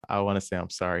I want to say I'm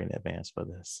sorry in advance for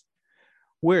this.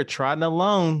 We're trotting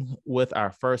along with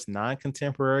our first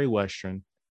non-contemporary Western,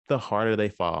 The Harder They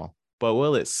Fall. But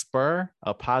will it spur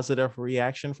a positive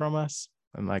reaction from us?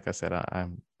 And like I said,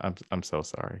 I'm so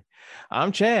sorry.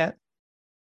 I'm Chad.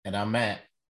 And I'm Matt.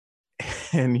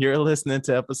 And you're listening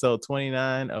to episode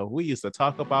 29 of We Used to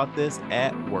Talk About This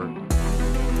at Work.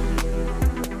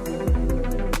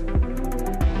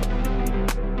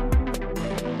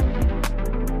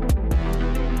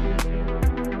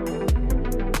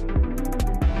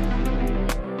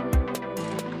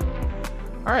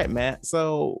 All right, Matt.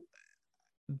 So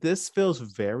this feels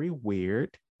very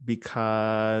weird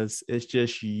because it's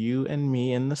just you and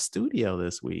me in the studio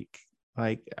this week.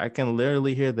 Like I can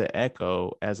literally hear the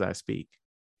echo as I speak.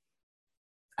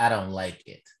 I don't like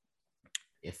it.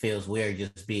 It feels weird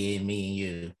just being me and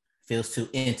you. It feels too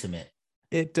intimate.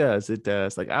 It does. It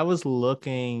does. Like I was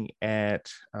looking at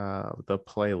the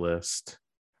playlist,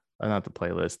 not the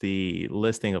playlist, the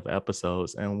listing of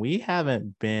episodes, and we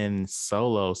haven't been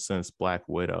solo since Black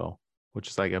Widow, which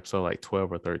is like episode like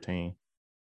 12 or 13.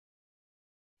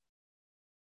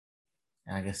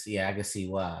 I can see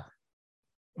why.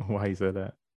 Why you said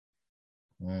that?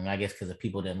 I guess because the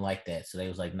people didn't like that, so they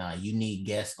was like, "Nah, you need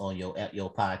guests on your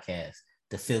podcast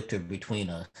to filter between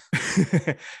us."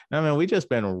 I mean, we just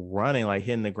been running, like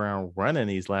hitting the ground running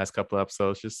these last couple of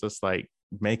episodes, just like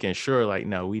making sure, like,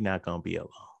 no, we're not gonna be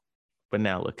alone. But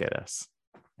now look at us.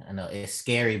 I know it's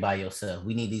scary by yourself.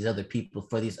 We need these other people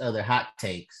for these other hot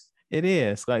takes. It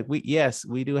is like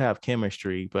we do have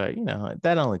chemistry, but you know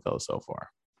that only goes so far.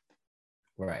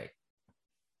 Right.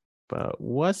 But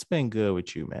what's been good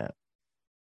with you, Matt?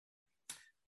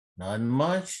 Not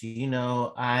much. You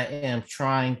know, I am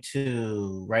trying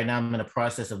to, right now I'm in the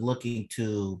process of looking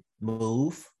to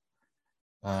move.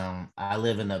 I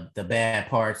live in the bad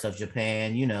parts of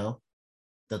Japan, you know,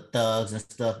 the thugs and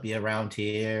stuff be around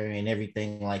here and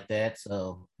everything like that.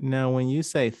 So now, when you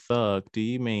say thug, do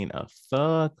you mean a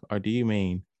thug or do you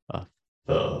mean a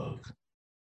thug?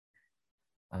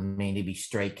 I mean, they be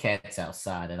stray cats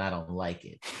outside and I don't like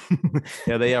it.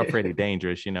 Yeah, they are pretty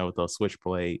dangerous, you know, with those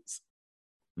switchblades.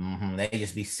 They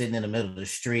just be sitting in the middle of the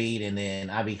street and then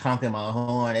I be honking my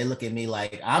horn. They look at me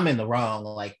like I'm in the wrong,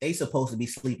 like they supposed to be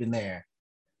sleeping there.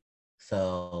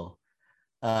 So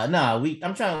I'm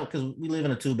trying because we live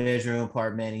in a 2-bedroom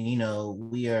apartment and you know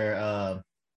we are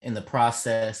in the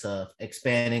process of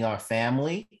expanding our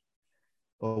family,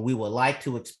 or we would like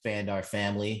to expand our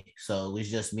family. So it's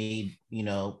just me, you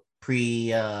know,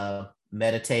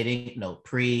 meditating,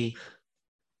 predicting.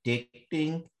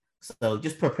 So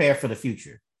just prepare for the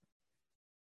future.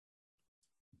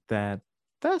 That's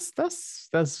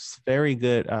very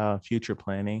good future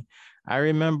planning. I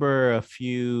remember a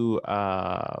few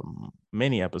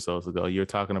many episodes ago you were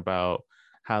talking about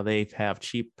how they have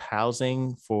cheap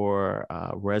housing for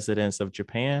residents of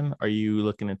Japan. Are you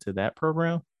looking into that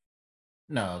program?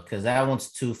 No, because that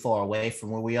one's too far away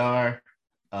from where we are.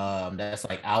 That's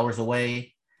like hours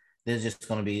away. This is just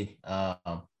going to be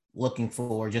looking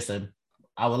for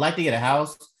I would like to get a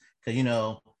house because, you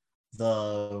know,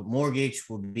 the mortgage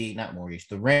would be not mortgage.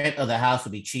 The rent of the house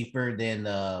would be cheaper than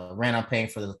the rent I'm paying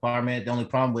for the apartment. The only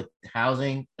problem with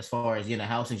housing, as far as getting a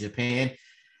house in Japan,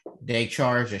 they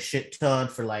charge a shit ton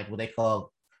for like what they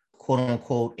call quote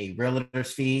unquote a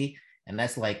realtor's fee. And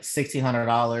that's like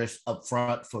 $1,600 up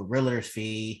front for realtor's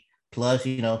fee, plus,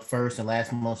 you know, first and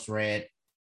last month's rent,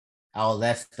 all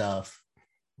that stuff,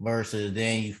 versus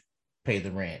then you pay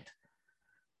the rent.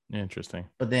 Interesting.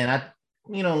 But then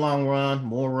long run,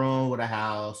 more room with a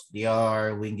house, the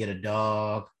yard, we can get a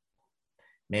dog,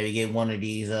 maybe get one of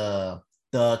these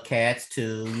thug cats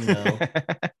too, you know,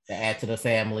 to add to the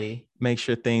family. Make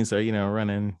sure things are, you know,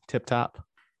 running tip top.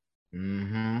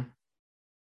 Okay.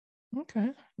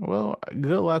 Well,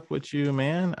 good luck with you,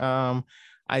 man.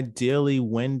 Ideally,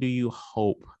 when do you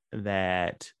hope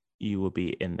that you will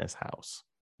be in this house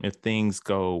if things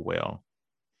go well?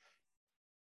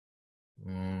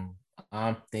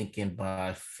 I'm thinking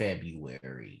by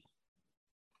February.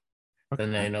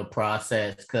 Okay. The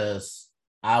process, because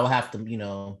I'll have to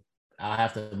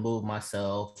move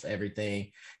myself,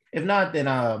 everything. If not, then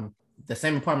the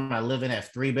same apartment I live in has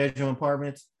 3-bedroom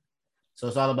apartments. So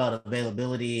it's all about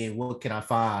availability and what can I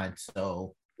find.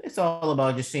 So it's all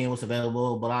about just seeing what's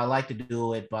available. But I like to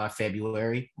do it by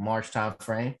February, March time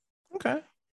frame. Okay.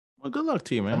 Well, good luck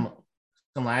to you, man.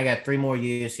 I got 3 more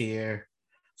years here.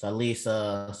 So at least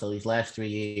these last 3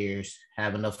 years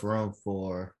have enough room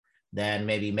for that, and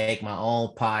maybe make my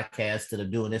own podcast instead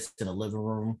of doing this in the living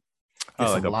room. Get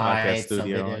like a podcast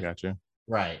studio. I got you.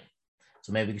 Right.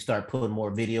 So maybe we can start putting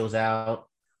more videos out.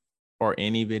 Or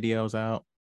any videos out.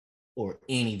 or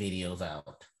any videos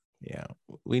out.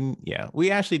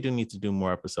 We actually do need to do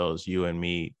more episodes, you and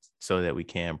me, so that we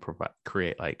can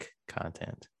create like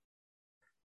content.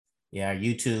 Yeah, our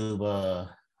YouTube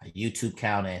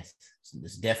count is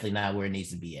definitely not where it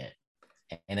needs to be at.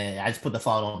 And then I just put the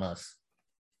fault on us.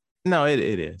 No, it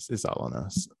is. It's all on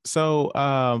us. So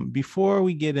before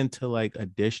we get into like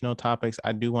additional topics,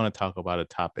 I do want to talk about a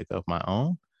topic of my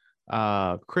own.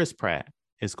 Chris Pratt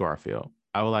is Garfield.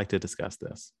 I would like to discuss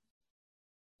this.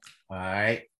 All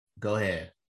right, go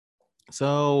ahead.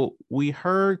 So we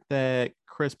heard that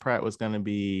Chris Pratt was going to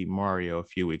be Mario a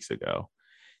few weeks ago.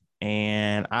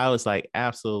 And I was like,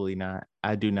 absolutely not.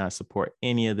 I do not support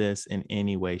any of this in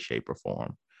any way, shape, or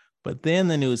form. But then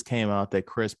the news came out that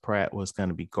Chris Pratt was going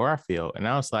to be Garfield. And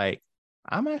I was like,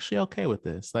 I'm actually okay with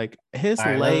this. Like his All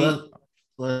right, late.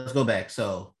 let's go back.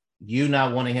 So you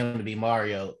not wanting him to be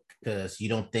Mario because you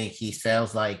don't think he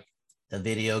sounds like the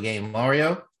video game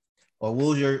Mario? Or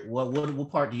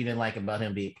what part do you didn't like about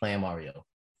him playing Mario?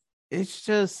 It's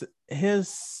just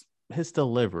his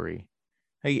delivery.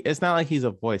 Hey, it's not like he's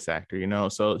a voice actor, you know?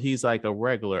 So he's like a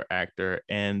regular actor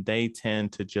and they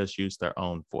tend to just use their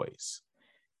own voice.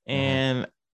 And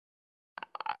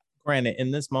granted,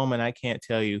 in this moment, I can't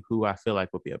tell you who I feel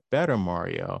like would be a better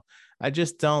Mario. I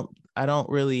don't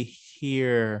really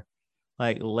hear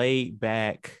like laid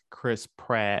back Chris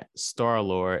Pratt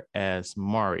Star-Lord as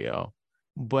Mario,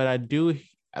 but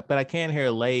I can't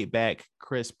hear laid back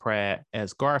Chris Pratt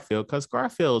as Garfield because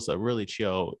Garfield's a really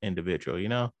chill individual, you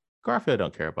know? Garfield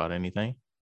don't care about anything.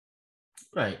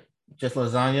 Right. Just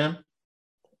lasagna.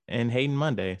 And hating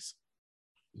Mondays.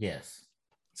 Yes.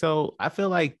 So I feel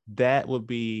like that would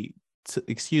be,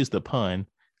 excuse the pun,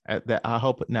 that I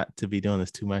hope not to be doing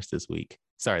this too much this week.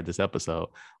 Sorry, this episode.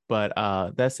 But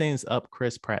that seems up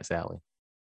Chris Pratt's alley.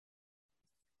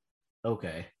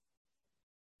 Okay.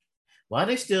 Why are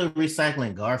they still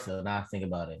recycling Garfield? Now I think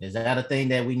about it. Is that a thing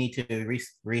that we need to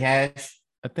rehash?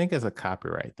 I think it's a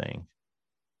copyright thing.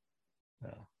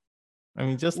 Oh. I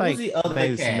mean, just Who's like the other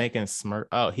they cat? making Smurf.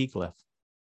 Oh, Heathcliff.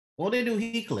 What they do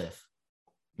Heathcliff?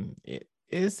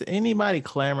 Is anybody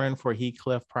clamoring for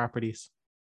Heathcliff properties?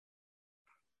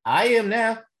 I am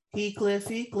now.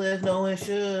 Heathcliff, no one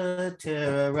should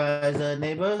terrorize a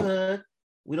neighborhood.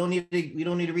 We don't need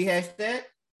to rehash that.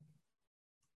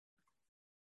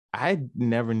 I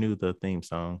never knew the theme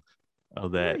song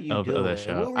of that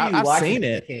show. I've seen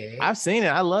it. I've seen it.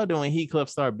 I love it when Heathcliff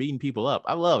started beating people up.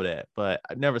 I love that, but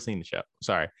I've never seen the show.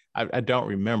 Sorry, I don't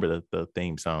remember the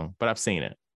theme song, but I've seen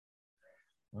it.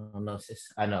 Oh, no,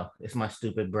 I know it's my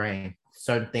stupid brain.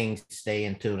 Certain things stay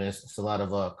in tune. It's a lot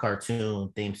of cartoon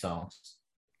theme songs.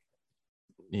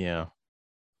 Yeah.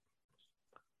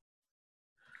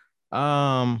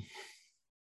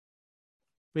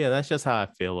 Yeah, that's just how I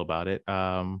feel about it.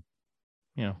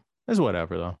 It's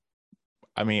whatever though.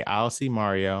 I mean, I'll see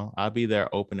Mario. I'll be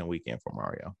there opening weekend for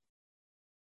Mario.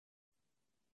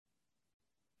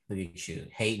 Look at you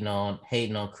hating on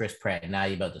Chris Pratt. Now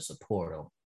you're about to support him.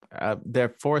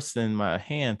 They're forcing my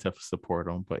hand to support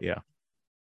him, but yeah.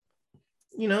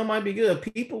 It might be good.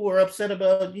 People were upset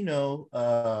about,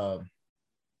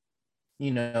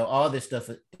 all this stuff,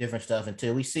 different stuff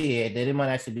until we see it, that it might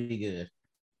actually be good.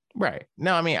 Right.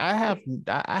 No, I mean, I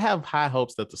have high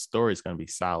hopes that the story is going to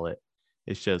be solid.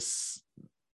 It's just,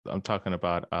 I'm talking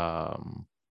about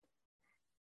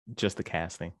just the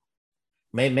casting.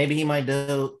 Maybe he might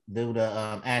do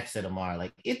the accent tomorrow,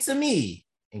 like it's a me,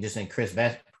 and just in Chris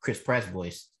Pratt's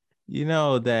voice. You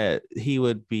know that he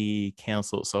would be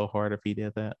canceled so hard if he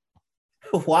did that.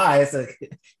 Why?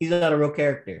 He's not a real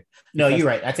character. No, you're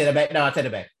right. I take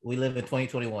it back. We live in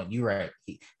 2021. You're right.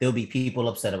 There'll be people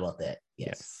upset about that.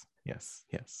 Yes.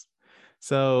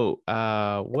 So,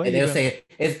 they'll say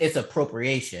it's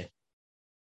appropriation.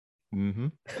 Mm-hmm.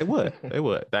 It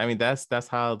would. I mean, that's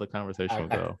how the conversation would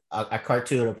go. A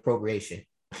cartoon appropriation.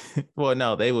 Well,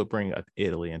 no, they would bring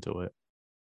Italy into it.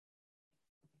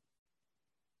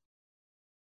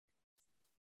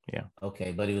 Yeah.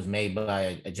 Okay, but it was made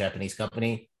by a Japanese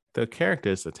company. The character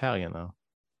is Italian, though.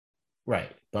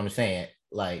 Right, but I'm saying,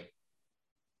 like,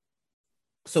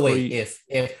 so wait, if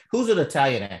who's an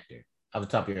Italian actor off the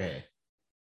top of your head?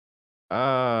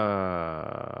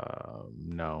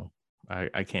 No,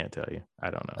 I can't tell you. I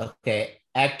don't know. Okay,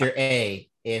 actor A.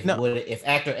 If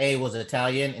actor A was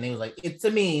Italian and he was like, "It's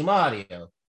a me, Mario,"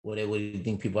 would you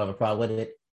think people have a problem with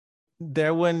it?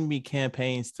 There wouldn't be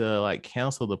campaigns to like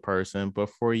cancel the person, but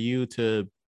for you to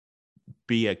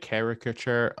be a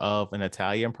caricature of an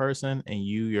Italian person and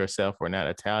you yourself were not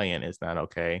Italian is not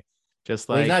okay. Just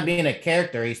like, he's not being a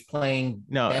character, he's playing.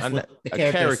 No, that's I'm what not, the a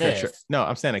character caricature. says. No,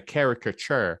 I'm saying a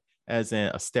caricature as in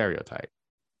a stereotype.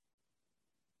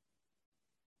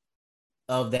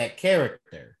 of that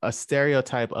character. A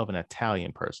stereotype of an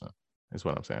Italian person is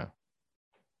what I'm saying.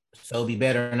 So it'd be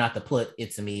better not to put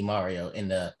 "It's a Me Mario" in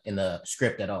the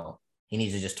script at all. He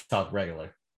needs to just talk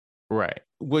regular. Right.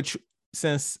 Which,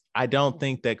 since I don't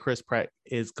think that Chris Pratt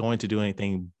is going to do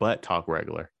anything but talk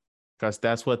regular, because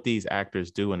that's what these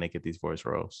actors do when they get these voice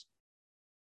roles.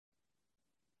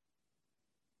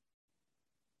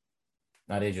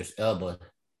 Not Idris Elba.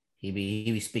 He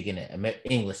be speaking an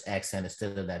English accent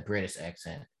instead of that British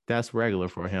accent. That's regular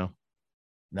for him.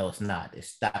 No, it's not. It's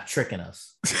stop tricking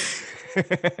us. Well,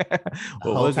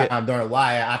 the whole time during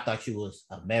Wire, I thought you was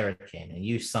American and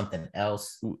you something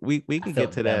else. We can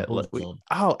get to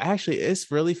that. Actually, it's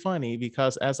really funny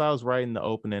because as I was writing the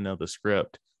opening of the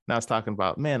script, and I was talking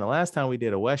about, man, the last time we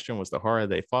did a Western was The Harder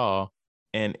They Fall,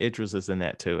 and Idris is in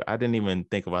that too. I didn't even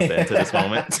think about that until this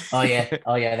moment. Oh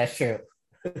yeah, that's true.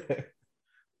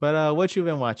 But what you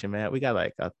been watching, Matt? We got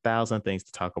like 1,000 things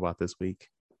to talk about this week.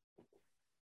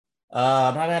 I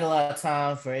haven't had a lot of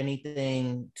time for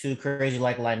anything too crazy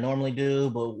like I normally do,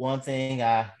 but one thing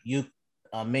you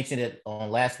mentioned it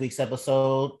on last week's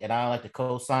episode, and I like to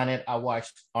co-sign it. I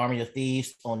watched Army of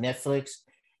Thieves on Netflix,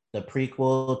 the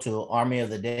prequel to Army of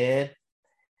the Dead,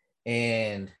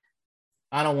 and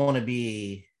I don't want to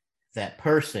be that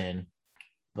person,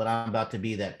 but I'm about to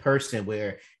be that person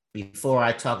where before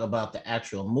I talk about the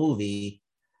actual movie,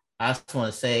 I just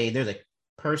want to say there's a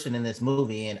person in this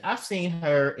movie, and I've seen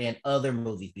her in other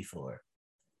movies before.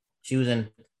 She was in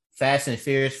Fast and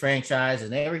Furious franchise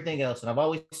and everything else, and I've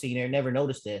always seen her, never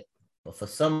noticed it. But for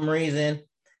some reason,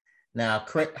 now,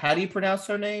 how do you pronounce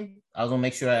her name? I was gonna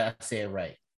make sure I say it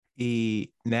right.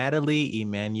 Nathalie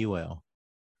Emmanuel.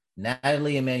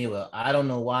 Nathalie Emmanuel. I don't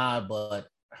know why, but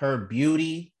her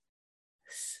beauty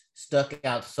stuck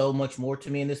out so much more to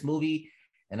me in this movie,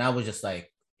 and I was just like,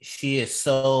 she is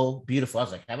so beautiful. I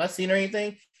was like, have I seen her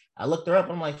anything? I looked her up.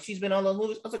 I'm like, she's been on those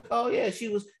movies. I was like, oh yeah, she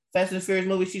was Fast and Furious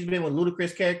movie. She's been with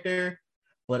Ludacris character,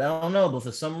 but I don't know. But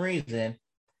for some reason,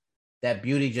 that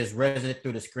beauty just resonated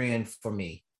through the screen for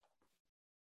me.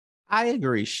 I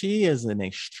agree. She is an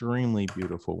extremely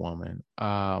beautiful woman.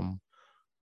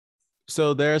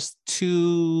 So there's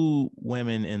 2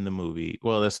 women in the movie.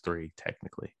 Well, there's 3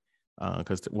 technically.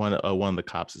 Because one of the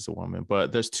cops is a woman,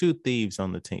 but there's 2 thieves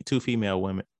on the team, 2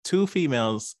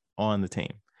 females on the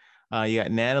team. You got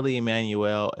Nathalie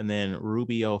Emmanuel and then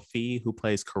Rubio Fee, who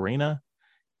plays Karina.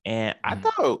 And I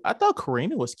thought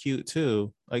Karina was cute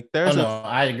too. Like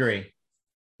I agree.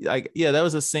 Like, yeah, there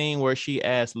was a scene where she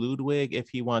asked Ludwig if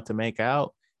he wanted to make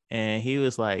out, and he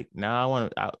was like, "No, I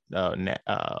want to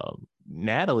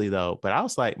Natalie though." But I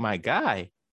was like, my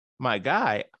guy,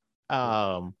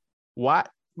 what?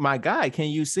 My guy, can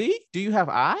you see? Do you have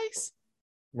eyes?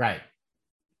 Right.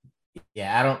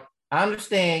 Yeah, I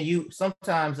understand you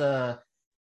sometimes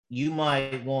you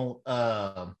might want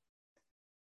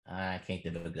I can't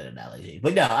think of a good analogy,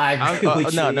 but no, I agree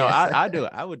with you. I do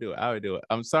it. I would do it.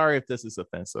 I'm sorry if this is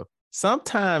offensive.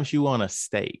 Sometimes you want a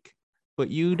steak, but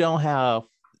you don't have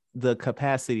the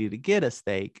capacity to get a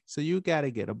steak, so you got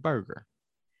to get a burger.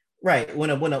 Right. When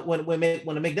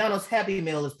a McDonald's Happy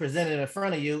Meal is presented in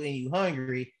front of you and you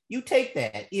hungry, you take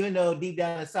that. Even though deep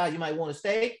down inside you might want a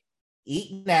steak,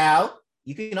 eat now.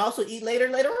 You can also eat later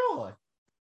on.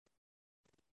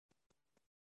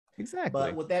 Exactly.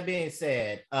 But with that being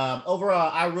said,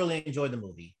 overall, I really enjoyed the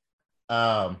movie.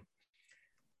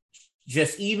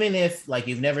 Just even if like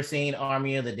you've never seen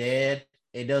Army of the Dead,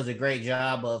 it does a great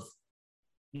job of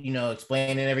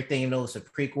explaining everything. It's a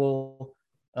prequel.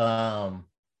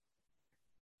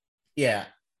 Yeah,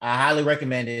 I highly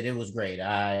recommend it. It was great.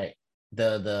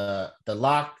 The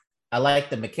lock. I like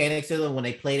the mechanics of it when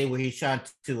they played it where he's trying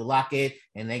to lock it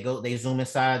and they zoom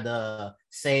inside the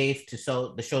safe to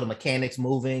show the mechanics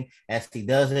moving as he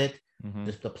does it. Mm-hmm.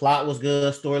 The plot was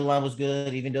good, storyline was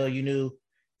good, even though you knew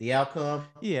the outcome.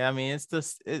 Yeah, I mean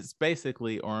it's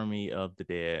basically Army of the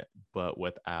Dead, but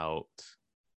without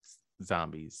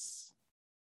zombies.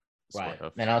 Right.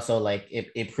 And also like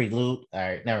it prelude. All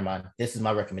right, never mind. This is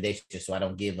my recommendation, so I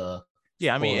don't give a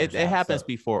I mean it happens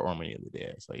before Army of the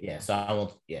Dead. So yeah, so I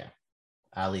won't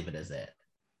I'll leave it as that.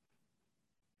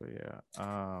 But yeah.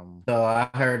 So I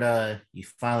heard you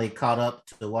finally caught up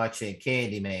to watching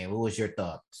Candyman. What was your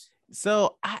thoughts?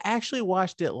 So I actually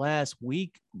watched it last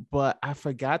week, but I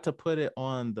forgot to put it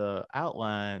on the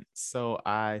outline, so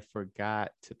I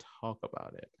forgot to talk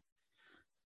about it.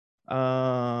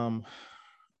 I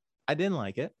didn't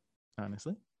like it,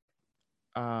 honestly.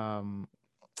 I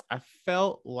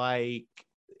felt like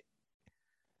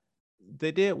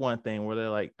they did one thing where they're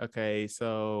like, okay,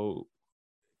 so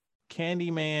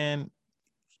Candyman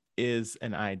is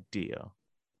an idea.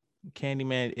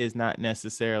 Candyman is not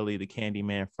necessarily the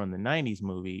Candyman from the 90s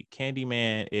movie.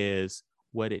 Candyman is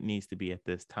what it needs to be at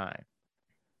this time.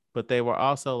 But they were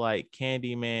also like,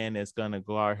 Candyman is going to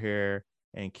go out here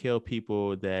and kill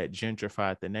people that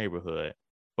gentrified the neighborhood.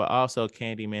 But also,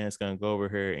 Candyman is going to go over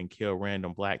here and kill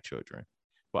random Black children.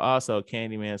 But also,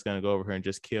 Candyman is going to go over here and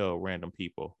just kill random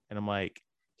people. And I'm like,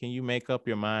 can you make up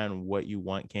your mind what you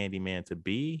want Candyman to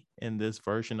be in this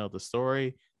version of the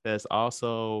story? That's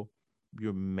also,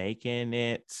 you're making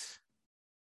it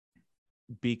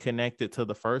be connected to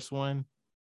the first one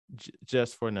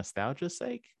just for nostalgia's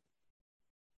sake.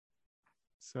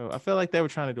 So I feel like they were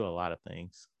trying to do a lot of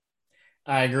things.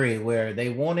 I agree. Where they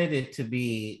wanted it to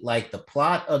be like the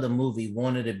plot of the movie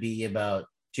wanted to be about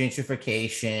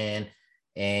gentrification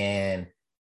and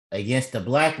against the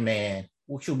Black man,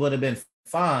 which would have been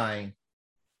fine.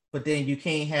 But then you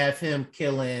can't have him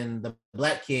killing the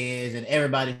Black kids and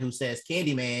everybody who says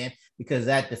Candyman, because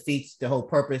that defeats the whole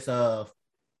purpose of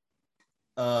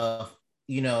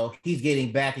he's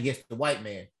getting back against the white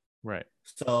man. Right.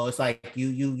 So it's like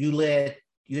you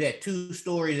had two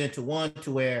stories into one,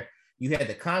 to where you had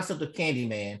the concept of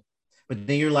Candyman, but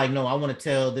then you're like, no, I want to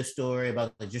tell this story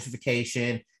about the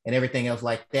justification and everything else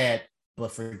like that,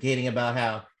 but forgetting about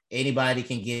how anybody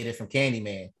can get it from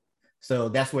Candyman. So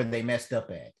that's where they messed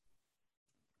up at.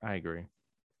 I agree.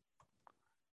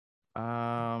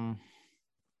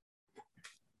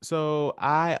 So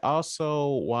I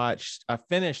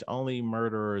finished Only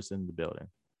Murderers in the Building.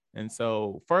 And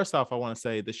so first off, I want to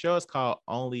say the show is called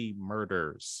Only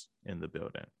Murders in the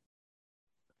Building.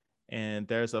 And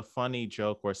there's a funny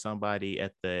joke where somebody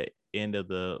at the end of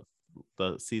the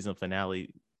season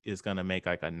finale is going to make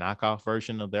like a knockoff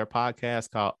version of their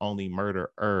podcast called Only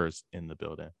Murderers in the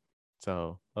Building.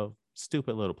 So a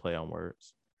stupid little play on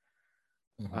words.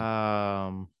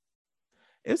 Mm-hmm.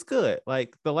 It's good.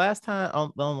 Like the last time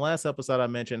on the last episode, I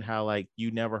mentioned how like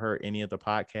you never heard any of the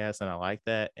podcasts, and I like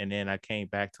that. And then I came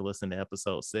back to listen to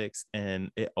episode 6, and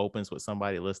it opens with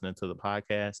somebody listening to the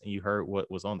podcast, and you heard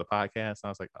what was on the podcast. I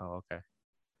was like, oh, okay.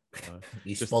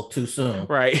 You spoke too soon,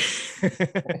 right?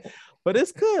 But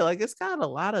it's good. Like it's got a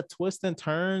lot of twists and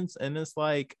turns, and it's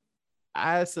like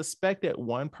I suspected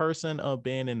one person of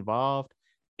being involved,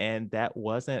 and that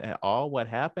wasn't at all what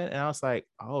happened. And I was like,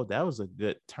 oh, that was a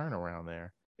good turnaround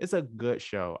there. It's a good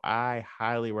show. I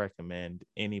highly recommend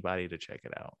anybody to check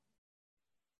it out.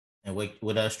 And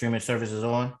what streaming service is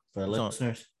on for the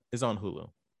listeners? It's on Hulu.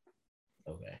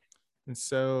 Okay. And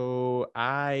so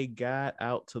I got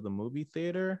out to the movie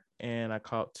theater and I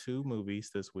caught 2 movies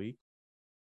this week.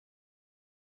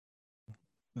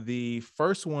 The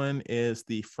first one is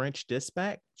The French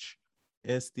Dispatch.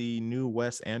 It's the new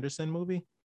Wes Anderson movie.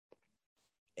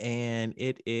 And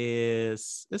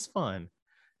it's fun.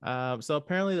 So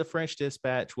apparently The French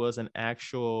Dispatch was an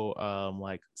actual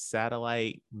like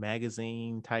satellite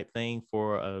magazine type thing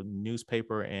for a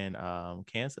newspaper in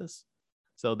Kansas.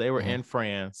 So they were in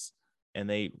France, and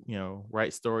they,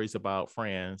 write stories about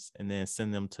France and then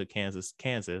send them to Kansas,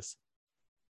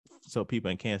 so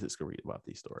people in Kansas could read about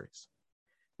these stories.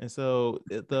 And so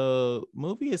the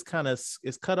movie is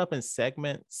cut up in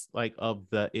segments like of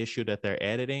the issue that they're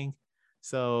editing.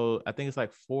 So I think it's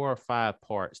like 4 or 5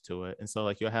 parts to it. And so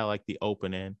like you'll have like the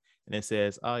opening, and it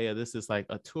says, oh yeah, this is like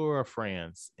a tour of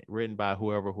France written by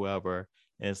whoever.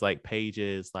 And it's like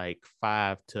pages like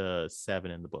 5 to 7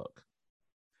 in the book.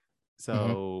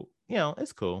 So,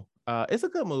 it's cool. It's a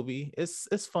good movie.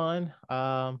 It's fun.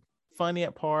 Funny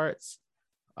at parts.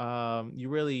 You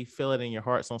really feel it in your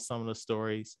hearts on some of the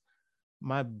stories.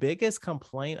 My biggest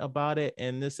complaint about it,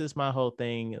 and this is my whole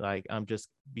thing, like I'm just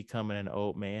becoming an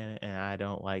old man and I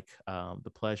don't like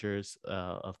the pleasures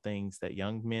of things that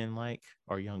young men like,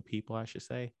 or young people, I should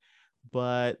say.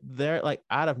 But they're like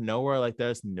out of nowhere, like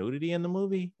there's nudity in the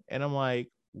movie. And I'm like,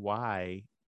 why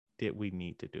did we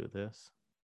need to do this?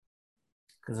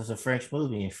 Because it's a French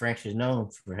movie, and French is known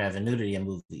for having nudity in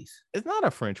movies. It's not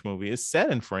a French movie. It's set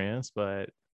in France,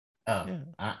 but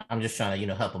I'm just trying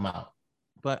to help them out.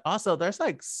 But also, there's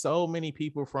like so many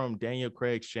people from Daniel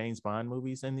Craig's James Bond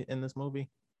movies in this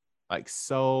movie, like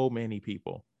so many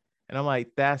people, and I'm like,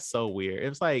 that's so weird. It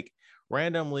was like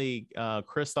randomly,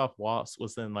 Christoph Waltz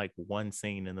was in like one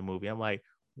scene in the movie. I'm like,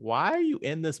 why are you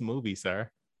in this movie, sir?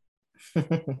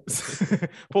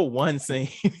 For one scene.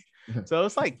 So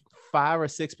it's like 5 or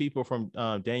 6 people from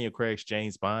Daniel Craig's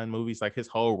James Bond movies, like his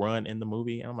whole run in the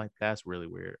movie. And I'm like, that's really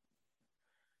weird.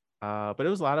 But it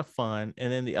was a lot of fun.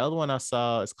 And then the other one I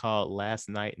saw is called Last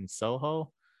Night in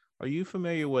Soho. Are you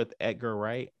familiar with Edgar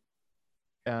Wright?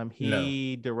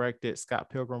 He directed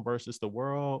Scott Pilgrim versus the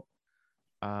World.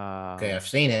 Okay, I've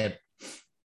seen it.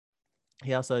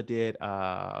 He also did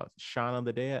Shaun of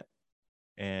the Dead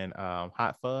and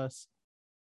Hot Fuzz,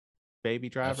 Baby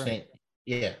I've Driver. seen.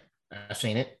 Yeah, I've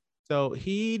seen it. So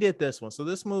he did this one. So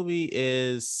this movie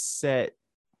is set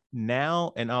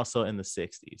now and also in the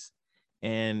 60s.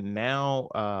 And now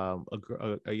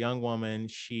a young woman,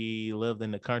 she lived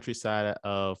in the countryside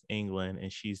of England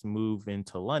and she's moved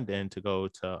into London to go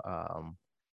to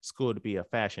school to be a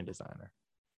fashion designer.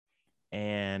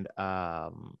 And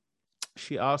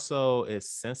she also is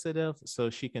sensitive, so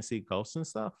she can see ghosts and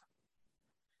stuff.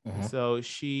 And Mm-hmm. so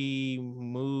she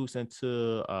moves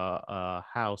into a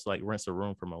house, like rents a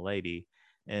room from a lady.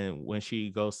 And when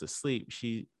she goes to sleep,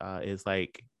 she is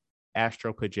like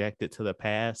astral projected to the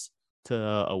past to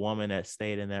a woman that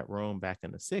stayed in that room back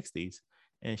in the 60s.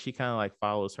 And she kind of like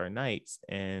follows her nights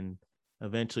and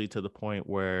eventually to the point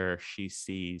where she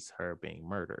sees her being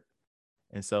murdered.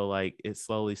 And so, like, it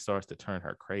slowly starts to turn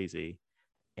her crazy.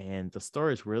 And the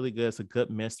story is really good. It's a good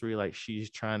mystery. Like, she's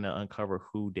trying to uncover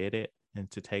who did it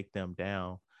and to take them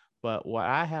down. But what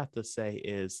I have to say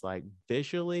is, like,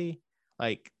 visually,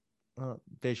 like,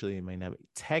 visually, it may not be.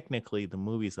 Technically, the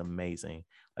movie's amazing.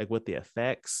 Like, with the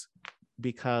effects,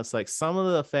 because, like, some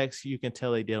of the effects you can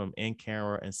tell they did them in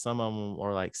camera, and some of them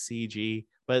are like CG,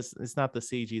 but it's not the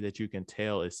CG that you can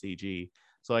tell is CG.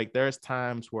 So, like, there's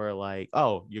times where, like,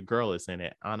 oh, your girl is in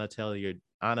it, Anna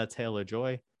Taylor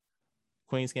Joy,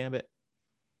 Queen's Gambit.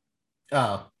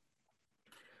 Oh,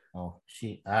 oh,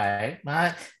 she. All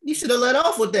right, you should have let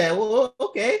off with that. Well,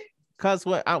 okay. Because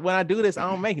when I do this, I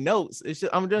don't make notes. It's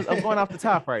just I'm going off the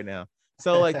top right now.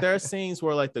 So like there are scenes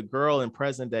where like the girl in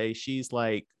present day, she's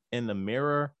like in the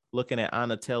mirror looking at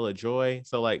Anna Taylor Joy.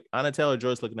 So like Anna Taylor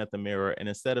Joy's looking at the mirror, and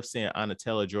instead of seeing Anna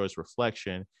Taylor Joy's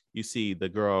reflection, you see the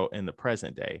girl in the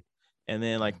present day. And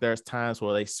then like there's times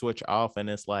where they switch off, and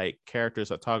it's like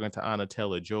characters are talking to Anna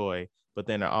Taylor Joy, but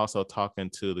then they're also talking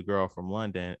to the girl from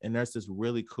London. And there's this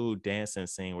really cool dancing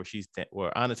scene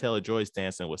where Anna Taylor Joy's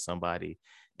dancing with somebody,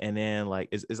 and then like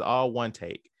it's all one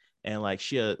take, and like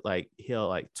he'll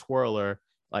like twirl her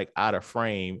like out of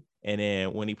frame, and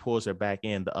then when he pulls her back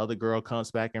in, the other girl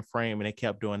comes back in frame, and they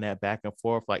kept doing that back and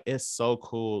forth. Like it's so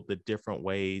cool the different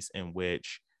ways in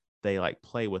which they like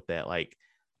play with that. Like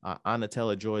Anna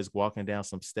Taylor Joy is walking down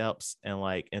some steps, and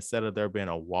like instead of there being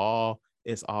a wall,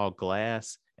 it's all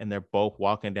glass, and they're both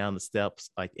walking down the steps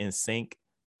like in sync.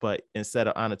 But instead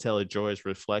of Anna Taylor Joy's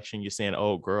reflection, you're seeing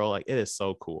old girl. Like it is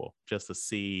so cool just to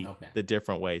see Okay. the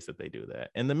different ways that they do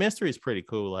that. And the mystery is pretty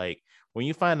cool. Like when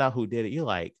you find out who did it, you're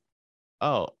like,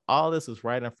 oh, all this was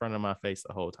right in front of my face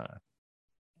the whole time.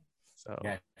 So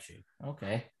Got you.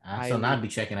 Okay. So now I'd highly, be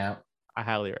checking out. I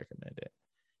highly recommend it.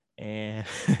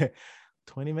 And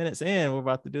 20 minutes in, we're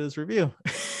about to do this review.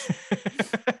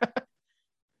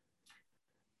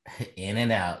 In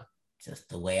and out, just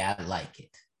the way I like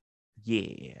it.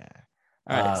 Yeah.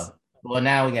 All right. Uh, well,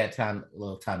 now we got time, a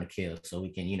little time to kill, so we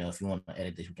can, if you want to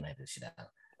edit this, we can edit this shit out.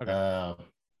 Okay.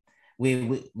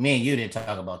 Me and you didn't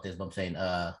talk about this, but I'm saying,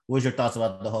 what's your thoughts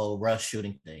about the whole Russ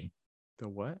shooting thing? The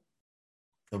what?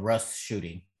 The Russ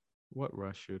shooting, What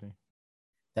rush shooting?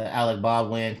 the Alec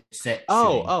Baldwin set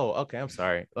Oh, shooting. okay. I'm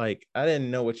sorry. Like I didn't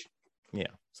know yeah,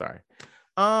 sorry.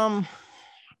 Um,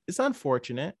 it's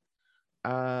unfortunate.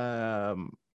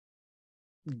 Um,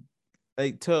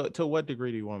 like to what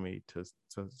degree do you want me to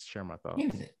share my thoughts?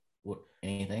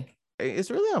 Anything?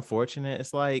 It's really unfortunate.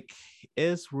 It's like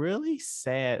it's really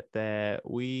sad that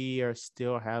we are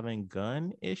still having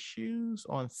gun issues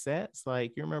on sets.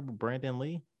 Like you remember Brandon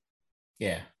Lee?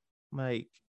 Yeah. Like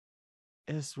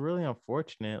it's really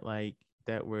unfortunate like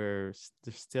that we're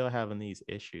still having these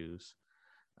issues.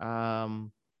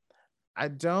 Um I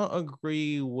don't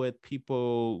agree with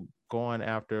people going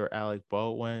after Alec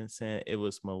Baldwin saying it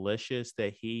was malicious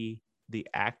that the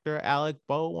actor Alec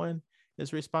Baldwin,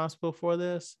 is responsible for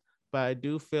this. But I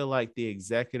do feel like the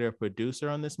executive producer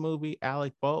on this movie,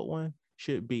 Alec Baldwin,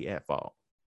 should be at fault.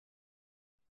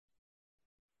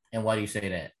 And why do you say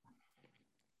that?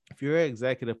 If you're an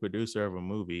executive producer of a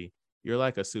movie, you're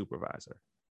like a supervisor.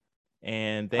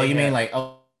 And Oh, they you mean have, like,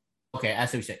 oh, okay, I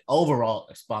see what you say. Overall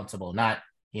responsible, not,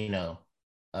 you know,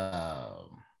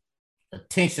 um,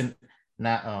 attention,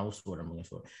 not, what's the word I'm looking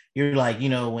for? You're like,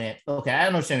 when, okay, I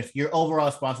understand you're overall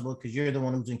responsible because you're the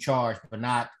one who's in charge, but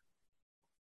not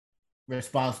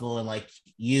responsible and like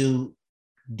you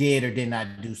did or did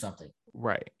not do something.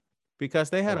 right.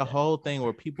 Because they had a Okay. whole thing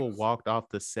where people walked off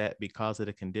the set because of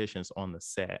the conditions on the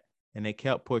set, and they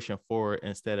kept pushing forward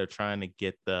instead of trying to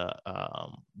get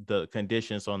the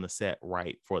conditions on the set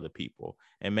right for the people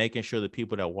and making sure the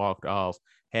people that walked off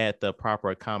had the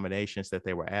proper accommodations that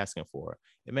they were asking for.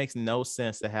 It makes no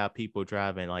sense to have people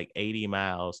driving like 80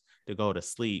 miles to go to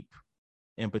sleep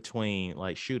in between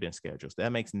like shooting schedules.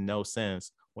 That makes no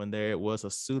sense when there was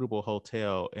a suitable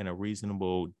hotel in a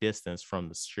reasonable distance from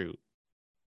the shoot.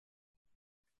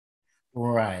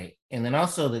 Right. And then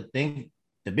also the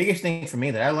biggest thing for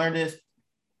me that I learned is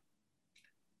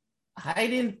I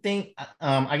didn't think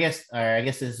I guess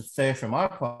this is fair from our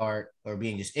part or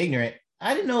being just ignorant.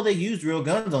 I didn't know they used real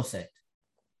guns on set.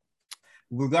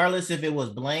 Regardless if it was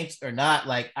blanks or not,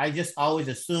 like I just always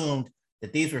assumed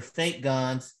that these were fake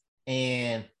guns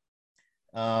and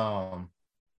um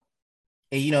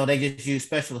and they just use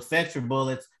special effects for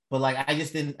bullets. But like I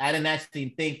didn't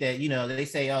actually think that, they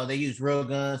say, oh, they use real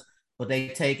guns, but they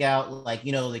take out like,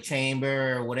 the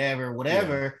chamber or whatever,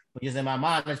 Yeah. But just in my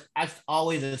mind, I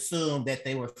always assumed that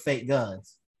they were fake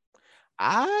guns.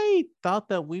 I thought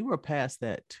that we were past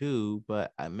that too,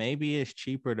 but maybe it's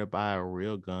cheaper to buy a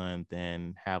real gun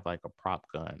than have like a prop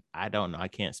gun. I don't know. I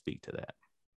can't speak to that.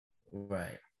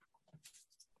 Right.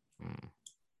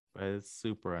 But it's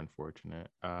super unfortunate.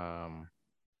 Yeah.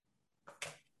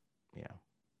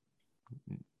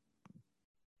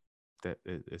 That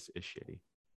it's shitty.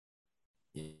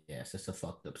 Yes, it's a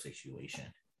fucked up situation.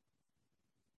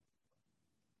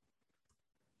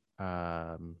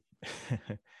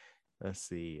 Let's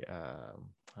see. How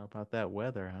about that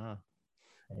weather, huh?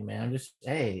 Hey man,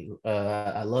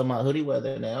 I love my hoodie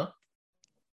weather now.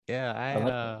 Yeah,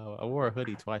 I wore a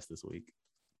hoodie twice this week.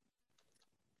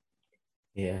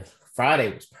 Yeah,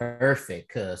 Friday was perfect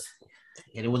because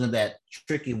it wasn't that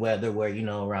tricky weather where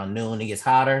around noon it gets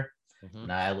hotter. Mm-hmm.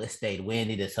 Nah, it stayed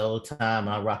windy this whole time.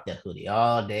 I rocked that hoodie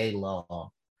all day long,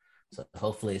 so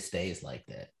hopefully it stays like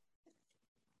that.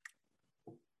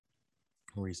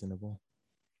 Reasonable.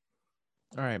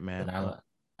 All right, man.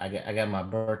 I got my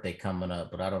birthday coming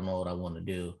up, but I don't know what I want to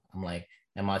do. I'm like,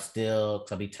 am I still?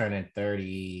 Cause I'll be turning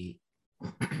 38.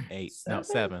 No,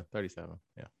 37.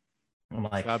 Yeah. I'm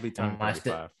like, so I'll be turning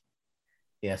 35.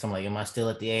 Yeah, so I'm like, am I still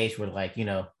at the age where like,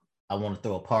 I want to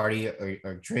throw a party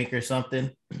or drink or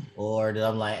something? Or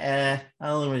I'm like, I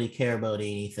don't really care about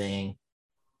anything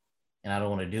and I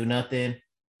don't want to do nothing.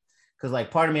 Cause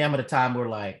like part of me, I'm at a time where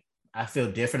like I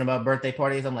feel different about birthday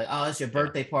parties. I'm like, oh, it's your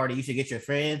birthday party. You should get your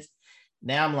friends.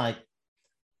 Now I'm like,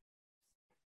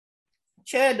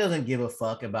 Chad doesn't give a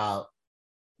fuck about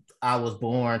I was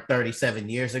born 37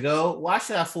 years ago. Why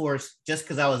should I just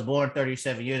because I was born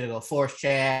 37 years ago, force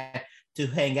Chad to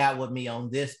hang out with me on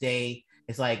this day?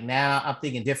 It's like now I'm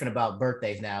thinking different about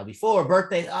birthdays now. Before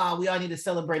birthdays, we all need to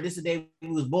celebrate. This is the day we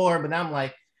was born. But now I'm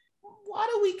like, why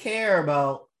do we care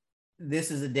about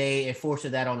this is a day and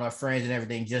forcing that on our friends and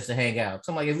everything just to hang out?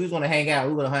 So I'm like, if we was going to hang out,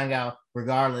 we would hang out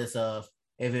regardless of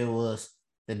if it was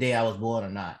the day I was born or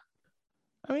not.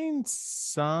 I mean,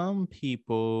 some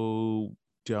people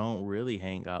don't really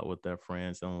hang out with their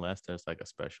friends unless there's like a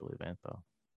special event, though.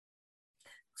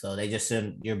 So they just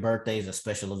said your birthday is a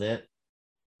special event.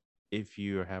 If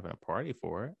you're having a party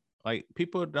for it, like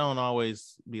people don't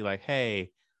always be like, hey,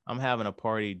 I'm having a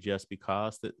party just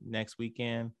because the next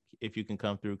weekend. If you can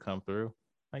come through, come through.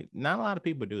 Like not a lot of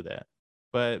people do that,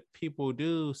 but people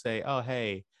do say, oh,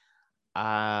 hey,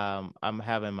 I'm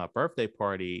having my birthday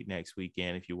party next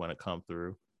weekend. If you want to come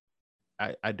through,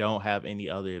 I don't have any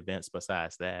other events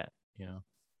besides that, All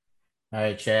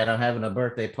right, Chad, I'm having a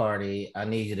birthday party. I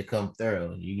need you to come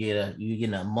through. You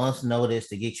get a month's notice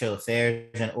to get your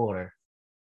affairs in order.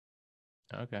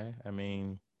 Okay. I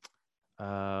mean,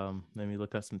 let me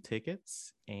look up some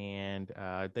tickets. And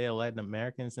are they Latin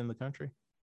Americans in the country?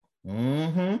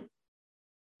 Mm-hmm.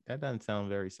 That doesn't sound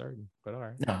very certain, but all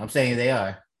right. No, I'm saying they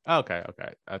are. Okay.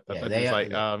 I thought they was like,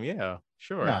 yeah,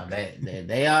 sure. No,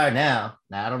 they are now.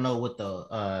 Now I don't know what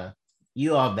the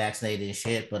you all vaccinated and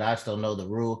shit, but I still know the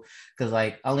rule because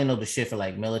like I only know the shit for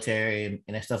like military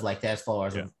and stuff like that as far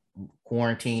as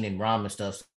quarantine and ROM and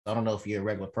stuff. So I don't know if you're a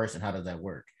regular person. How does that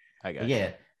work? I got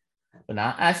you. But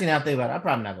now actually now I think about it, I'm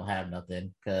probably not gonna have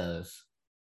nothing because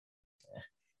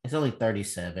it's only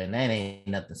 37. That ain't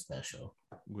nothing special.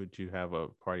 Would you have a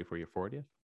party for your 40th?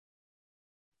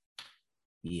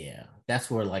 Yeah, that's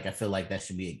where like I feel like that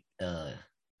should be a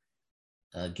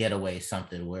getaway,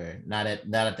 something where not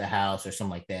at the house or something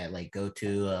like that. Like go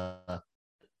to a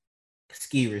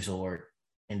ski resort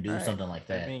and do something like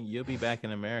that. I mean, you'll be back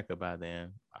in America by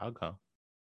then. I'll go.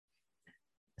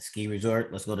 A ski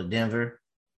resort. Let's go to Denver.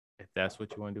 If that's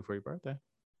what you want to do for your birthday.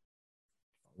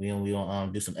 We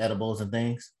do some edibles and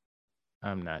things.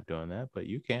 I'm not doing that, but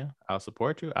you can. I'll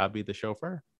support you. I'll be the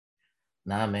chauffeur.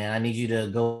 Nah, man, I need you to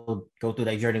go through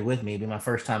that journey with me. It'll be my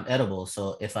first time edible.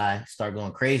 So if I start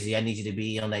going crazy, I need you to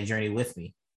be on that journey with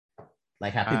me.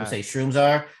 Like how people say shrooms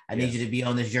are. I need you to be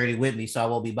on this journey with me so I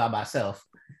won't be by myself.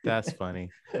 That's funny.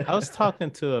 I was talking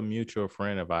to a mutual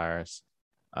friend of ours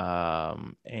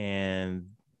And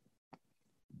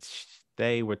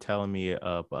they were telling me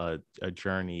of a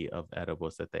journey of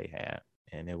edibles that they had,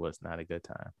 and it was not a good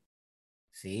time.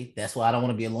 See, that's why I don't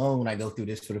want to be alone when I go through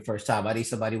this for the first time. I need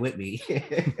somebody with me.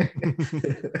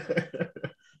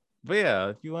 But yeah,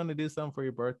 if you want to do something for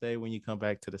your birthday when you come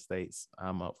back to the States,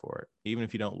 I'm up for it. Even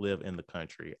if you don't live in the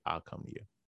country, I'll come to you.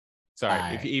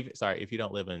 Sorry, if you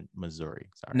don't live in Missouri.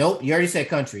 Sorry. Nope, you already said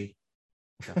country.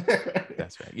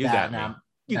 That's right. You got me.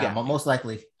 Most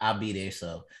likely I'll be there.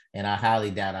 So, and I highly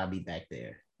doubt I'll be back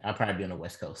there. I'll probably be on the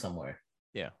West Coast somewhere.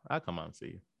 Yeah, I'll come out and see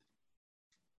you.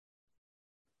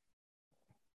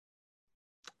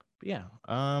 But yeah.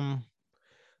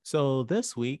 So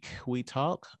this week we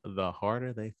talk The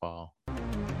Harder They Fall.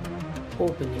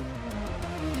 Open it.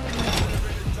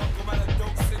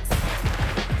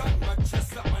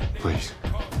 Please.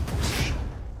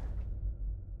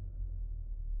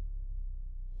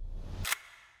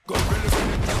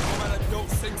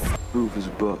 Rufus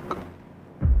Buck.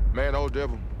 Man, old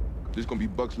devil, this gonna be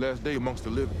Buck's last day amongst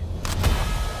the living.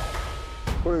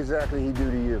 What exactly he do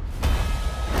to you?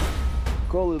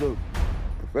 Call it a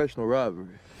professional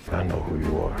robbery. I know who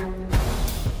you are.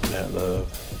 Nat Love,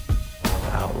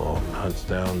 outlaw, hunts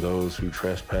down those who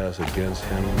trespass against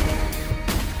him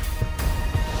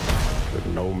with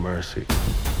no mercy.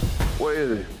 Where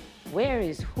is he? Where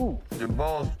is who? Your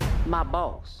boss? My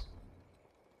boss.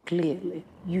 Clearly,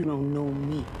 you don't know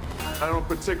me. I don't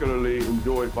particularly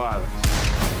enjoy violence.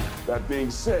 That being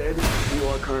said, you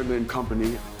are currently in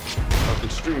company of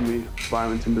extremely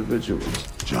violent individuals.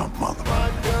 Jump, mother.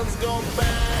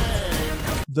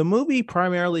 The movie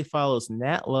primarily follows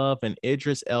Nat Love and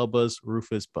Idris Elba's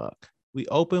Rufus Buck. We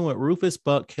open with Rufus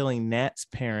Buck killing Nat's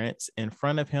parents in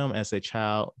front of him as a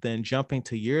child, then jumping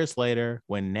to years later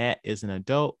when Nat is an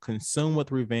adult, consumed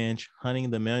with revenge, hunting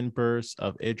the members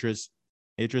of Idris's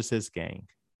gang.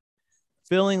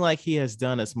 Feeling like he has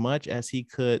done as much as he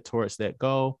could towards that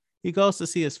goal, he goes to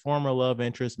see his former love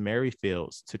interest, Mary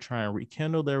Fields, to try and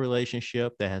rekindle their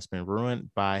relationship that has been ruined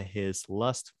by his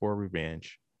lust for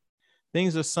revenge.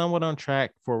 Things are somewhat on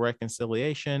track for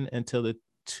reconciliation until the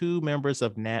two members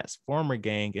of Nat's former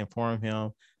gang inform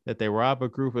him that they robbed a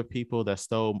group of people that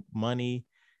stole money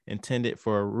intended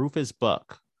for Rufus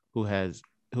Buck, who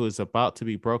is about to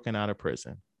be broken out of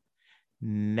prison.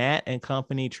 Nat and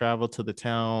company travel to the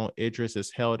town Idris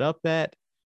is held up at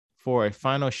for a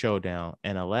final showdown,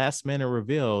 and a last-minute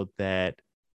reveal that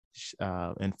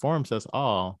informs us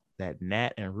all that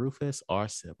Nat and Rufus are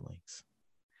siblings.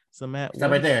 So Matt,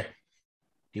 stop right there.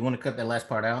 Do you want to cut that last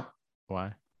part out?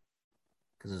 Why?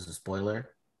 Because it's a spoiler.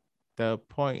 The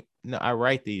point. No, I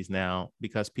write these now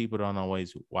because people don't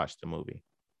always watch the movie.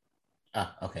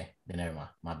 Ah, okay. Then never mind.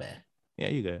 My bad. Yeah,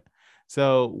 you good.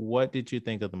 So, what did you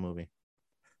think of the movie?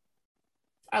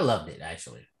 I loved it,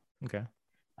 actually. Okay.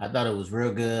 I thought it was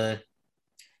real good.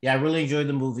 Yeah, I really enjoyed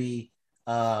the movie.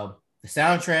 The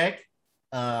soundtrack,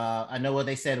 I know what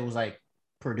they said. It was like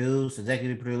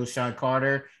executive produced, Sean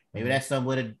Carter. Maybe that's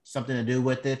something to do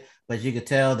with it. But you could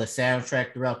tell the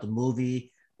soundtrack throughout the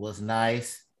movie was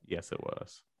nice. Yes, it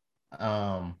was.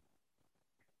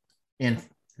 And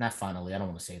not finally, I don't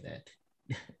want to say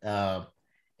that.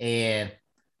 And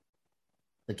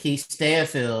Lakeith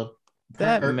Stanfield.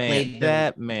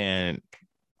 That man,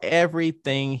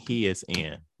 everything he is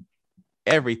in,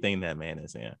 everything that man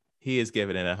is in, he is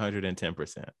giving it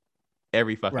 110%.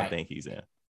 Every fucking thing he's in.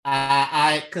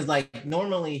 Because like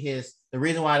normally the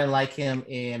reason why I didn't like him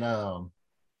in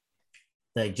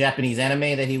the Japanese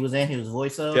anime that he was in, his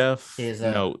voice of Death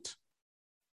Note.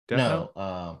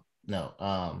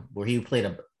 No, where he played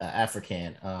a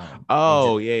African. Yeah.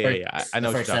 I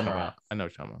know what you're talking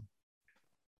about.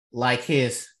 Like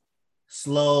his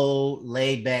slow,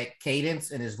 laid back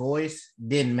cadence in his voice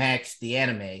didn't match the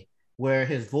anime, where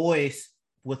his voice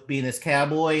with being this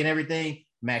cowboy and everything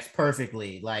matched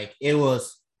perfectly. Like it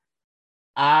was,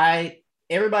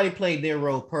 everybody played their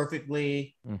role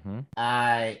perfectly. Mm-hmm.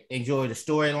 I enjoyed the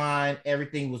storyline.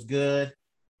 Everything was good.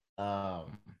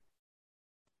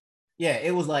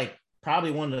 It was like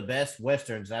probably one of the best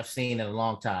Westerns I've seen in a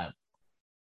long time.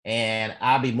 And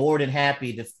I'll be more than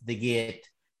happy to get,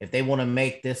 if they want to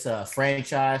make this a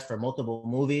franchise for multiple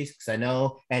movies, because I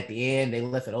know at the end they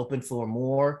left it open for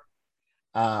more.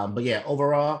 But yeah,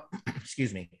 overall,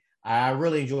 excuse me, I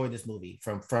really enjoyed this movie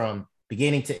from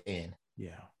beginning to end.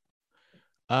 Yeah.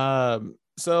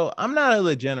 So I'm not of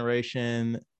the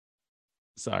generation.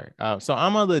 So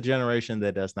I'm of the generation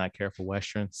that does not care for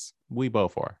Westerns. We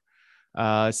both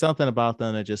are. Something about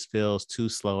them that just feels too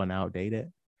slow and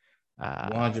outdated.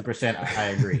 100%, I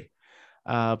agree.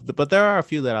 But there are a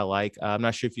few that I like. I'm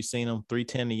not sure if you've seen them.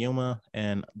 310 to Yuma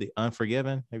and The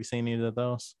Unforgiven. Have you seen any of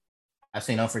those? I've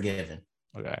seen Unforgiven.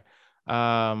 Okay.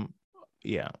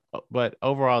 Yeah, but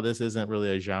overall, this isn't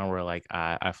really a genre like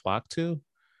I flock to.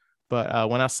 But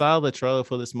when I saw the trailer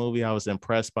for this movie, I was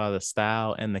impressed by the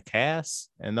style and the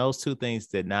cast, and those two things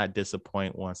did not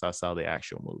disappoint once I saw the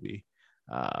actual movie.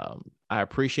 I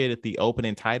appreciated the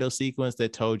opening title sequence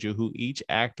that told you who each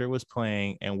actor was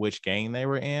playing and which gang they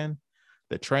were in.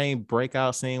 The train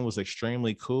breakout scene was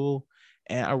extremely cool,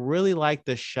 and I really liked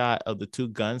the shot of the two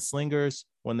gunslingers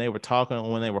when they were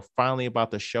talking, when they were finally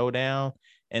about the showdown,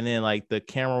 and then like the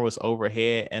camera was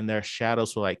overhead and their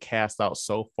shadows were like cast out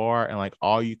so far, and like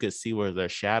all you could see were their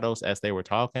shadows as they were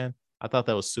talking. I thought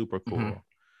that was super cool.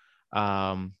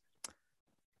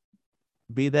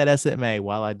 Be that as it may,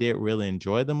 while I did really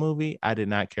enjoy the movie, I did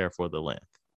not care for the length.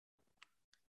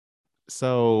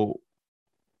 So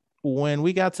when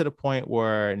we got to the point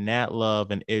where Nat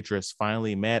Love and Idris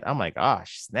finally met, I'm like, oh,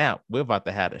 snap, we're about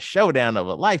to have a showdown of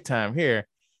a lifetime here.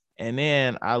 And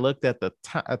then I looked at the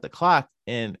clock,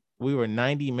 and we were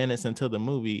 90 minutes into the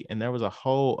movie, and there was a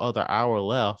whole other hour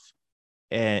left.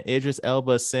 And Idris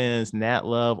Elba sends Nat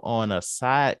Love on a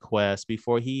side quest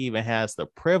before he even has the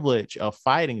privilege of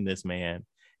fighting this man.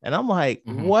 And I'm like,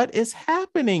 what is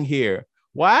happening here?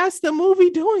 Why is the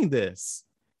movie doing this?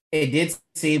 It did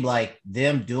seem like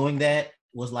them doing that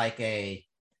was like a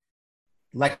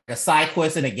side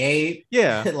quest in a game.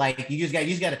 Yeah. Like you just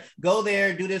got to go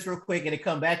there, do this real quick, and then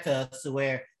come back to us to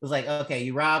where it was like, okay,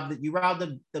 you robbed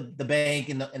the bank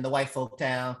in the white folk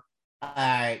town. All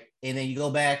right. And then you go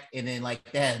back, and then like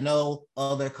that has no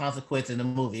other consequence in the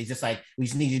movie. It's just like, we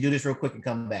just need you to do this real quick and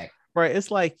come back. Right. It's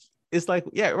like,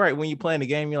 yeah, right. When you're playing the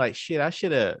game, you're like, shit, I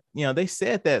should have, they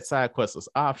said that side quest was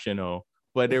optional,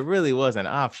 but it really wasn't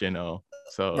optional.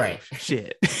 So right.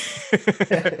 Shit.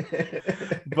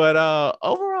 But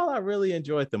overall, I really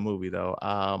enjoyed the movie though.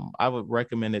 I would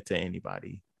recommend it to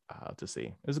anybody to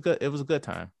see. It was a good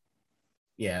time.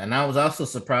 Yeah, and I was also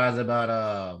surprised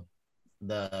about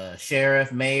the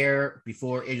sheriff mayor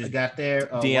before it just got there.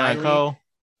 Deon Cole.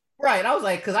 Right. I was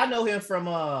like, because I know him from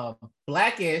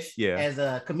Blackish as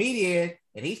a comedian,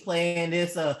 and he's playing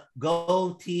this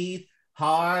gold teeth,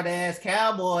 hard ass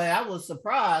cowboy. I was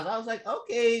surprised. I was like,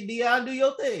 okay, Deon, do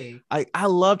your thing. I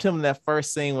loved him in that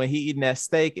first scene when he eating that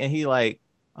steak, and he like,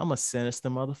 I'm a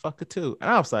sinister motherfucker too. And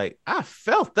I was like, I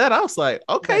felt that. I was like,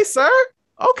 okay, sir.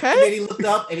 Okay. And then he looked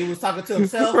up and he was talking to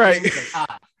himself. Right.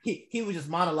 He was just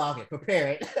monologuing,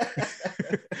 prepare it.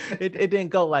 it didn't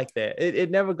go like that.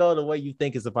 It never go the way you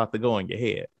think it's about to go in your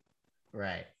head.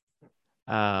 Right.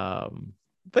 But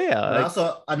yeah.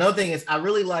 Also, another thing is I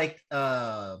really liked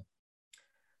that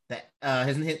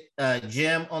his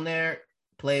Jim on there,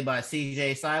 played by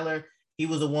CJ Siler. He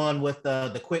was the one with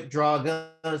the quick draw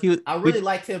guns. I really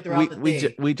liked him throughout the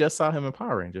thing. We just saw him in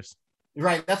Power Rangers.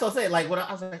 Right. That's what I'm saying. Like when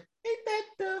I was like,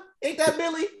 ain't that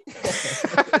Billy?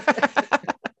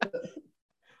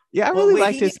 Yeah, I really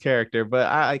liked his character, but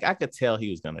I could tell he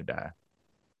was gonna die.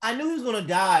 I knew he was gonna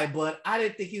die, but I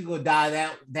didn't think he was gonna die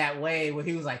that way. When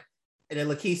he was like, and then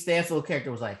Lakeith Stanfield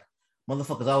character was like,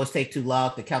 "Motherfuckers always take too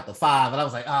long to count to 5," and I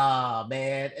was like, "Oh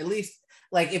man, at least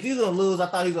like if he was gonna lose, I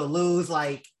thought he was gonna lose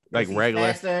like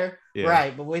regular, faster. Yeah.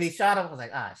 Right?" But when he shot him, I was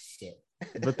like, "Ah, shit."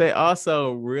 But they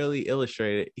also really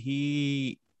illustrated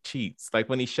he cheats, like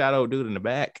when he shot old dude in the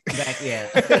back. Yeah.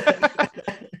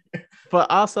 But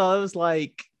also, it was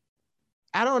like,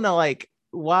 I don't know, like,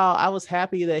 while I was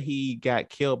happy that he got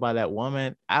killed by that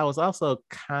woman, I was also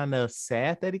kind of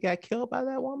sad that he got killed by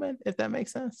that woman, if that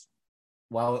makes sense.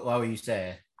 Why were you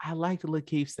sad? I liked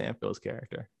Lakeith Stanfield's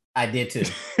character. I did too.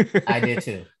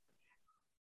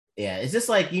 Yeah, it's just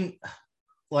like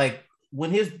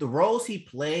when the roles he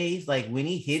plays, like when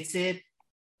he hits it,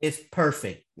 it's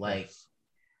perfect. Like,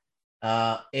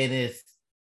 it is.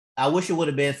 I wish it would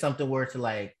have been something where to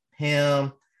like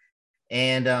him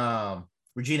and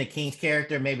Regina King's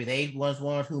character, maybe they was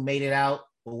ones who made it out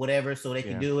or whatever, so they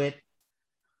could do it.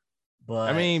 But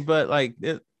I mean, but like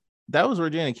that was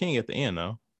Regina King at the end,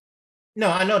 though. No,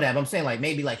 I know that, but I'm saying like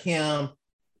maybe like him,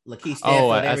 Lakeith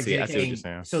Stanfield, I see what you're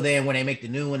saying. So then when they make the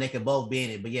new one, they could both be in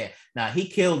it. But yeah, he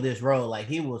killed this role. Like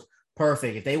he was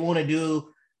perfect. If they want to do,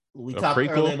 we talked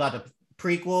earlier about the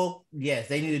prequel. Yes,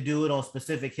 they need to do it on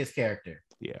specific his character.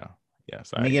 Yeah.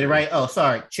 Yes. Let me get it right. Oh,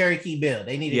 sorry. Cherokee Bill.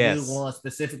 They need to do one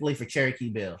specifically for Cherokee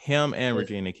Bill. Him and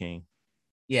Regina King.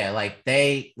 Yeah, like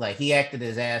he acted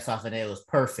his ass off and it was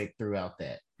perfect throughout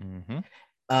that. Mm-hmm.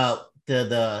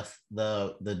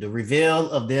 The reveal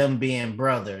of them being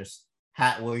brothers.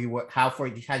 How did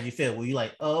you feel? Were you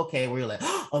like, oh, okay? Were you like,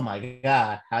 oh my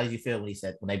God? How did you feel when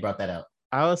they brought that up?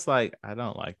 I was like, I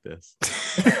don't like this.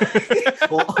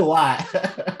 Why?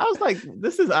 I was like,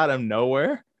 this is out of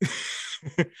nowhere.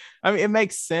 I mean, it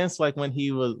makes sense like when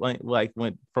he was like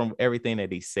went from everything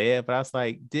that he said, but I was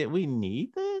like, did we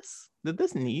need this? Did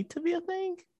this need to be a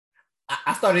thing?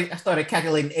 I started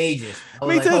calculating ages.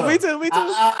 Me too.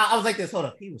 I was like this. Hold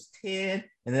up. He was 10.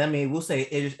 And then, I mean, we'll say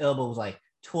Idris Elba was like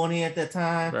 20 at that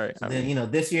time. Right. So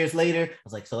then, this year's later, I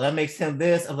was like, so that makes him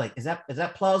this. I'm like, is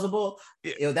that plausible?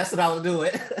 That's what I was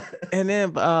doing. And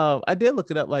then I did look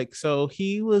it up. Like, so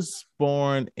he was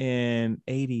born in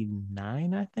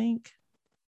 89, I think.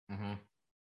 Mm-hmm.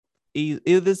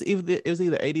 It was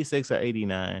either 86 or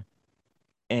 89.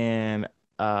 And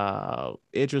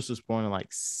Idris was born in like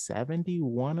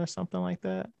 71 or something like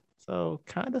that. So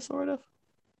kind of, sort of.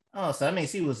 Oh, so that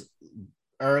means he was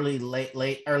early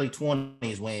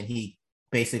 20s when he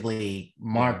basically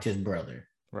marked his brother.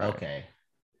 Right. Okay.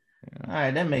 Yeah. All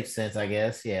right, that makes sense, I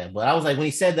guess. Yeah, but I was like, when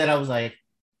he said that, I was like,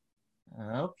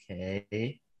 okay,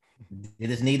 did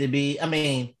this need to be? I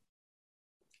mean,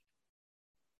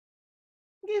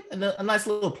 give a nice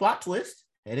little plot twist.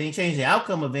 It didn't change the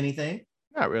outcome of anything.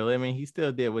 Not really. I mean, he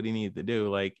still did what he needed to do.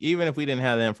 Like, even if we didn't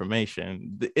have the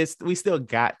information, we still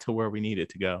got to where we needed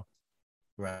to go.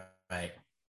 Right.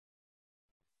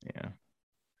 Yeah.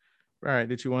 All right.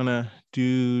 Did you want to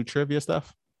do trivia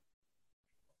stuff?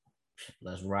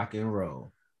 Let's rock and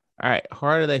roll. All right.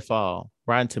 Harder They Fall.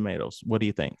 Rotten Tomatoes. What do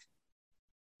you think?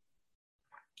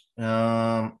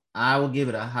 I will give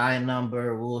it a high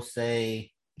number. We'll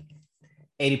say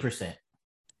 80%.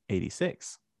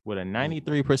 86 with a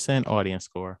 93% audience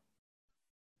score.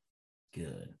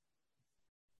 Good.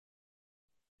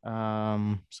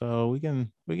 So we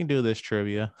can do this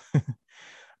trivia. All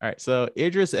right. So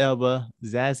Idris Elba,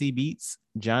 Zazie Beetz,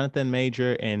 Jonathan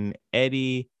Major, and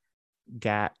Eddie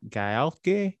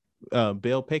Gaelke,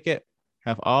 Bill Pickett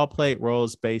have all played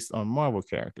roles based on Marvel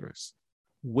characters.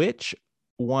 Which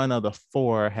one of the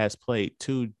four has played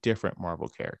two different Marvel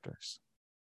characters?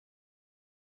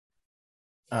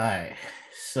 All right.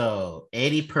 So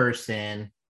 80%.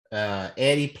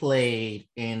 Eddie played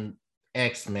in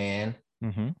X-Men.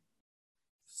 Mm-hmm.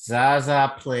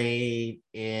 Zaza played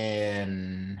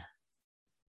in,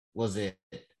 was it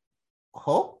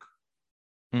Hulk?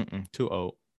 Too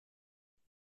old.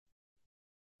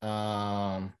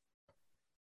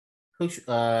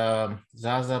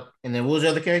 Zaza, and then what was the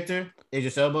other character?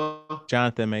 Idris Elba?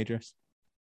 Jonathan Majors.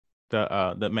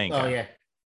 The main guy.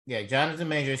 Yeah, Jonathan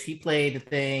Majors. He played the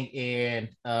thing in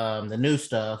the new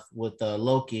stuff with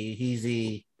Loki. He's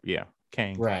the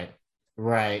Kang. Right.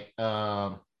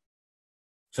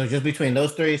 So just between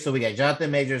those three, so we got Jonathan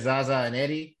Majors, Zaza, and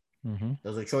Eddie. Mm-hmm.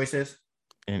 Those are choices.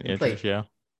 And Idris, yeah.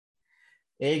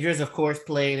 Idris, of course,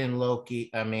 played in Loki.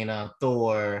 I mean,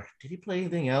 Thor. Did he play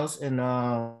anything else in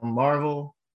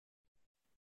Marvel?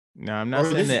 No, I'm not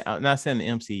saying that. I'm not saying the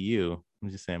MCU. I'm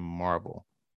just saying Marvel.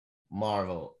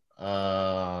 I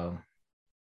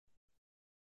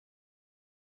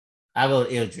go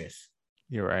Idris.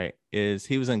 You're right.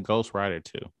 He was in Ghost Rider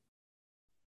 2.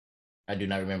 I do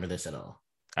not remember this at all.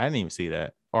 I didn't even see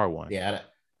that. R1. Yeah,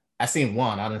 I seen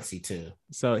 1. I didn't see 2.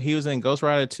 So he was in Ghost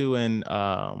Rider 2 and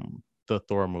the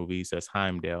Thor movies as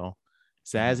Heimdall.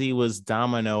 Zazie was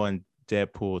Domino in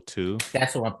Deadpool 2.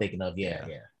 That's what I'm thinking of. Yeah.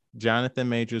 Jonathan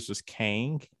Majors was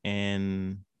Kang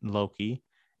in Loki.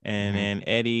 And then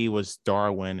Eddie was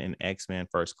Darwin in X-Men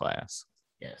First Class.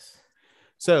 Yes.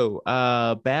 So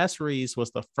Bass Reeves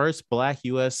was the first Black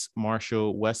U.S.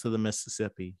 Marshal west of the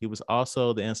Mississippi. He was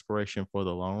also the inspiration for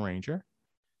the Lone Ranger.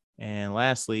 And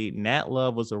lastly, Nat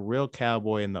Love was a real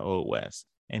cowboy in the Old West.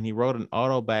 And he wrote an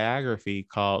autobiography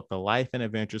called The Life and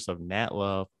Adventures of Nat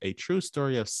Love, A True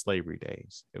Story of Slavery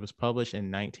Days. It was published in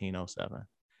 1907.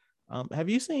 Have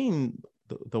you seen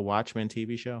the Watchmen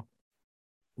TV show?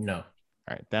 No.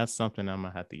 All right, that's something I'm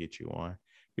gonna have to get you on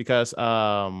because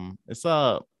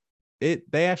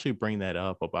they actually bring that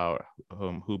up about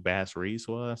who Bass Reeves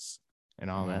was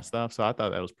and all that stuff. So I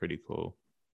thought that was pretty cool.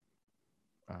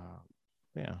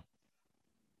 Yeah.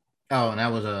 Oh, and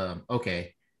that was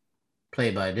okay.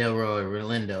 Played by Delroy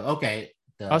Lindo. Okay.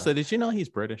 Also, did you know he's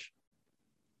British?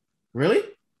 Really?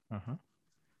 Uh-huh.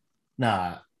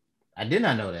 Nah, I did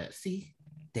not know that. See,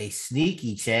 they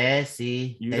sneaky, Chad.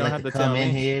 See, you they don't like have to to come tell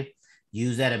in me. here,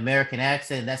 use that American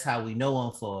accent. That's how we know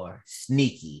them for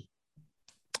sneaky.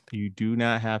 You do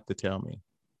not have to tell me.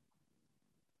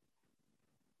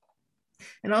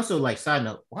 And also, like, side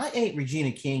note, why ain't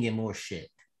Regina King in more shit?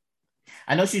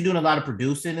 I know she's doing a lot of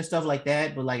producing and stuff like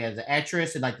that, but like as an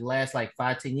actress in like the last like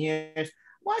 5-10 years,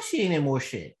 why she ain't in more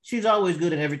shit? She's always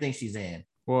good in everything she's in.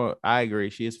 Well, I agree.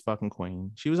 She is fucking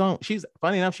queen. She's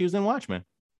funny enough, she was in Watchmen.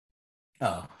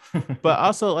 Oh, but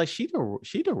also like she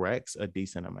directs a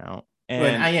decent amount.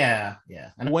 And yeah.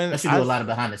 I know she do a lot of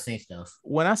behind the scenes stuff.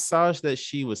 When I saw that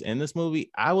she was in this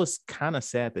movie, I was kind of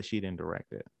sad that she didn't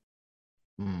direct it.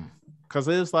 Because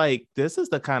it's like, this is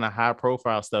the kind of high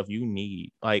profile stuff you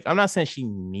need. Like, I'm not saying she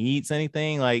needs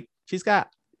anything. Like,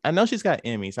 I know she's got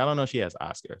Emmys. I don't know if she has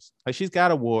Oscars. Like, she's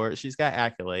got awards, she's got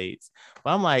accolades.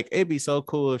 But I'm like, it'd be so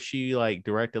cool if she like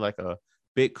directed like a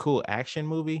big cool action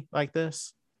movie like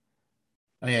this.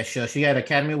 Oh yeah, sure. She got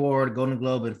Academy Award, Golden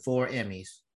Globe, and 4 Emmys.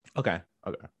 Okay.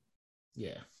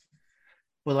 Yeah.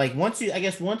 But like once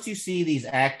you see these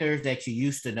actors that you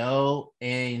used to know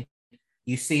and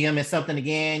you see them in something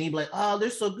again, you be like, oh, they're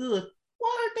so good.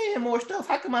 Why aren't they in more stuff?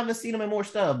 How come I haven't seen them in more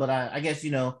stuff? But I guess,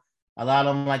 a lot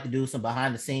of them like to do some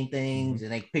behind the scene things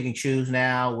and they pick and choose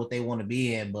now what they want to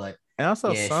be in. But and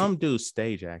also some do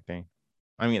stage acting.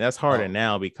 I mean, that's harder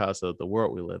now because of the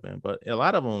world we live in, but a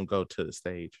lot of them go to the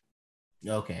stage.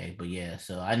 Okay, but yeah,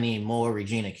 so I need more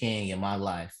Regina King in my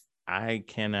life. I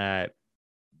can't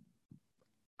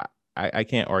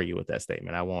argue with that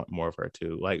statement. I want more of her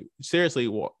too. Like, seriously,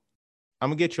 I'm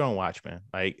gonna get you on Watchmen.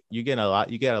 Like, you get a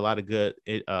lot of good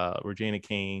Regina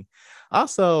King.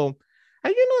 Also,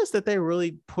 have you noticed that they're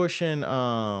really pushing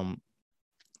the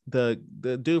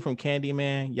dude from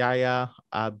Candyman, Yahya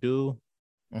Abdul?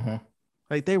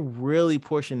 Like, they're really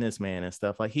pushing this man and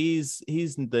stuff. Like, he's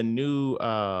the new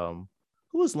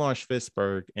who was Lawrence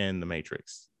Fishburne in The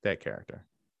Matrix? That character.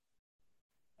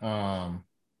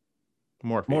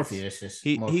 Morpheus.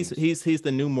 He's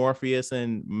the new Morpheus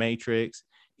in Matrix.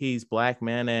 He's Black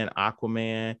Manta and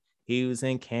Aquaman. He was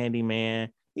in Candyman.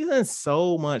 He's in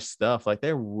so much stuff. Like,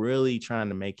 they're really trying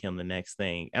to make him the next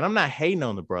thing. And I'm not hating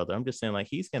on the brother. I'm just saying, like,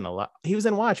 he's getting a lot. He was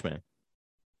in Watchmen.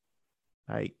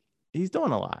 Like, he's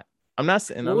doing a lot. I'm not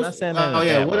saying that. Oh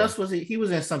yeah, what else was he? He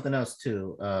was in something else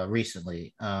too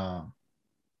recently.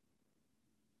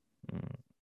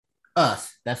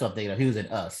 Us. That's what I'm thinking of. He was in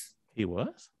Us. He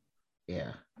was?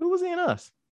 Yeah. Who was he in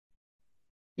Us?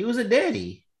 He was a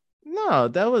daddy. No,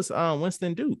 that was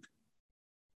Winston Duke.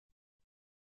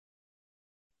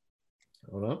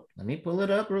 Hold up. Let me pull it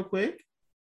up real quick.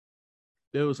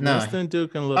 There was Winston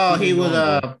Duke and he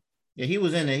was he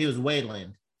was in it. He was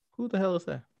Wayland. Who the hell is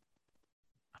that?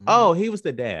 Oh, he was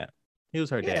the dad. He was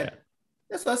her dad.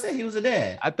 That's what I said. He was a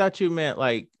dad. I thought you meant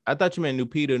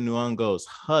Lupita Nyong'o's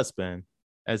husband,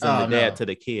 as in the dad to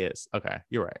the kids. Okay,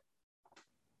 you're right.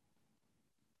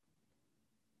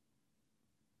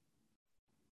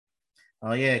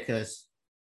 Oh yeah, because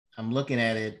I'm looking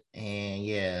at it, and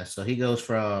yeah, so he goes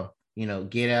from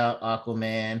Get Out,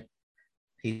 Aquaman.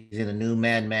 He's in the new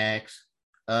Mad Max,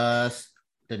 Us,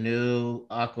 the new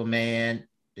Aquaman,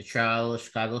 The Trial of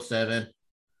Chicago 7,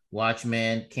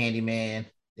 Watchmen, Candyman,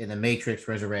 and The Matrix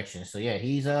Resurrection. So yeah,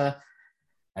 he's I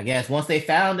guess once they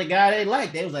found the guy they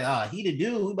liked, they was like, oh, he the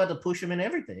dude. We about to push him in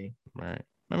everything. Right.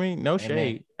 I mean, no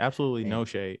shade. Absolutely no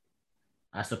shade.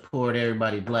 I support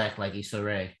everybody black like Issa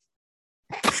Rae.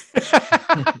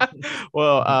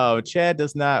 Well, Chad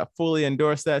does not fully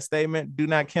endorse that statement. Do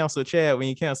not cancel Chad when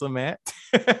you cancel Matt.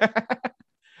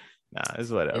 Nah, it's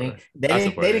whatever. They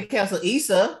didn't cancel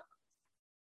Issa.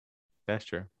 That's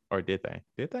true. Or did they?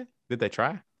 Did they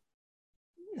try?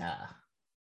 Nah.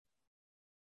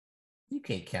 You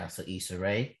can't cancel Issa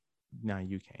Rae. No,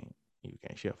 you can't. You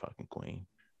can't. She's a fucking queen.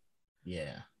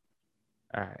 Yeah.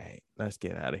 All right, let's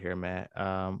get out of here, Matt.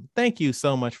 Thank you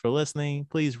so much for listening.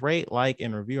 Please rate, like,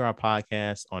 and review our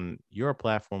podcast on your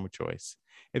platform of choice.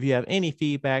 If you have any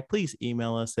feedback, please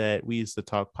email us at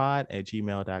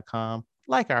weusedtotalkpod@gmail.com.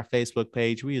 Like our Facebook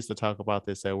page, We Used to Talk About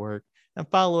This at Work, and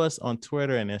follow us on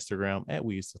Twitter and Instagram at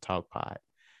We Used to Talk Pod.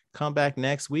 Come back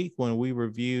next week when we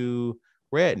review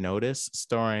Red Notice,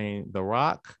 starring The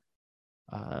Rock,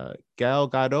 Gal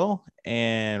Gadot,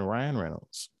 and Ryan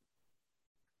Reynolds.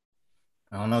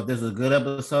 I don't know if this was a good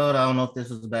episode. I don't know if this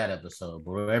was a bad episode,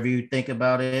 but whatever you think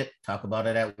about it, talk about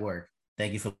it at work.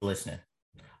 Thank you for listening.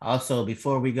 Also,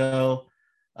 before we go,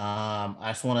 I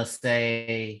just want to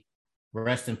say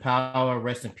rest in power,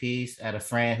 rest in peace. I had a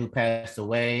friend who passed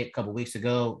away a couple weeks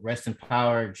ago. Rest in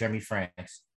power, Jeremy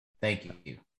Franks. Thank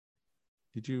you.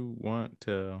 Did you want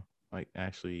to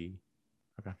actually?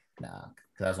 Okay. Nah,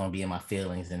 because I was gonna be in my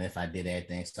feelings, and if I did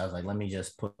anything, so I was like, let me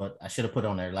just I should have put it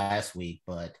on there last week,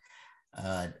 but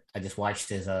I just watched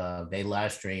his they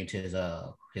live streamed his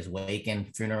wake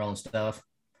and funeral and stuff.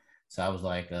 So I was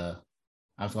like, I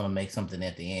was gonna make something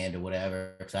at the end or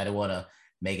whatever, because I didn't want to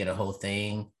make it a whole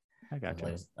thing. I got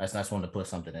you. I just wanted to put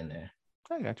something in there.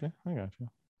 I got you.